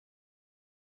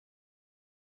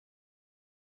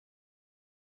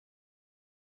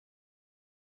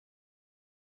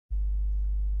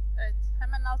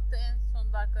en altta en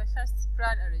sonunda arkadaşlar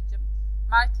spiral aracım.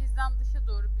 Merkezden dışa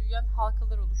doğru büyüyen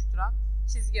halkalar oluşturan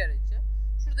çizgi aracı.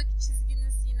 Şuradaki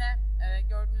çizginiz yine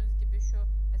gördüğünüz gibi şu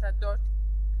mesela 4,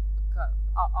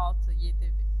 6,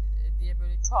 7 diye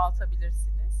böyle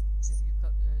çoğaltabilirsiniz çizgi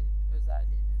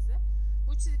özelliğinizi.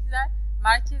 Bu çizgiler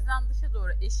merkezden dışa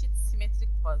doğru eşit simetrik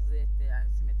vaziyette,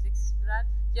 yani simetrik spiral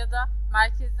ya da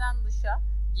merkezden dışa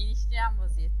genişleyen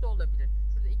vaziyette olabilir.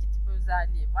 Şurada iki tip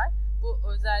özelliği var.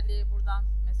 Bu özelliği buradan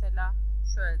mesela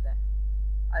şöyle de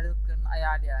aralıklarını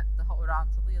ayarlayarak daha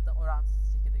orantılı ya da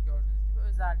orantısız şekilde gördüğünüz gibi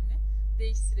özelliğini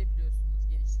değiştirebiliyorsunuz,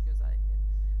 genişlik özelliklerini.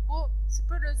 Bu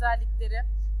spiral özellikleri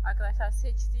arkadaşlar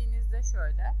seçtiğinizde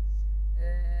şöyle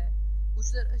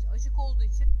uçları açık olduğu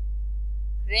için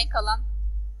renk alan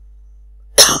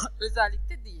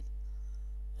özellikte değil.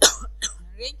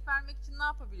 Renk vermek için ne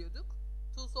yapabiliyorduk?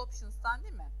 Tools Options'tan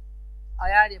değil mi?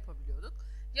 Ayar yapabiliyorduk.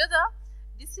 Ya da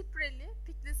Display'i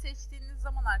pikle seçtiğiniz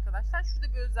zaman arkadaşlar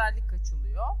şurada bir özellik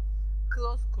açılıyor.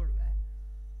 Close Curve.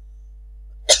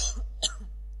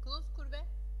 Close Curve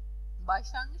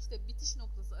başlangıçla bitiş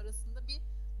noktası arasında bir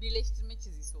birleştirme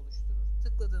çizgisi oluşturur.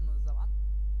 Tıkladığınız zaman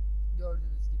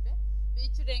gördüğünüz gibi ve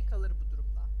içi renk alır bu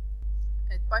durumda.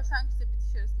 Evet, başlangıçla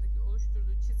bitiş arasındaki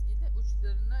oluşturduğu çizgiyle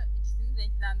uçlarını, içini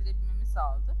renklendirebilmemi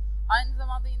sağladı. Aynı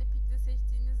zamanda yine pikle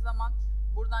seçtiğiniz zaman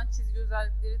buradan çizgi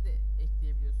özellikleri de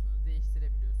ekleyebiliyorsunuz,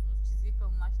 değiştirebiliyorsunuz. Çizgi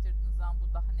kalınlaştırdığınız zaman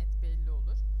bu daha net belli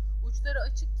olur. Uçları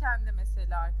açıkken de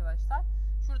mesela arkadaşlar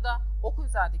şurada ok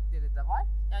özellikleri de var.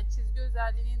 Yani çizgi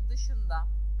özelliğinin dışında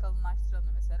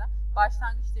kalınlaştıranı mesela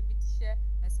başlangıçla bitişe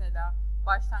mesela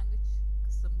başlangıç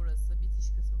kısım burası, bitiş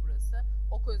kısmı burası,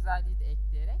 ok özelliği de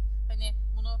ekleyerek hani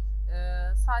bunu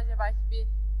sadece belki bir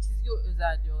çizgi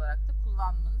özelliği olarak da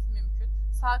kullanmanız mümkün.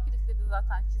 Sağ klikle de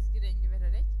zaten çizgi rengi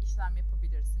vererek işlem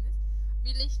yapabilirsiniz.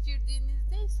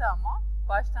 Birleştirdiğinizde ise ama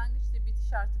başlangıçla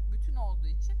bitiş artık bütün olduğu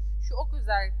için şu ok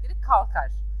özellikleri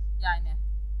kalkar. Yani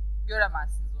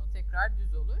göremezsiniz onu, tekrar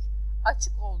düz olur.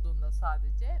 Açık olduğunda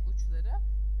sadece uçları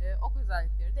ok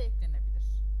özellikleri de eklenebilir.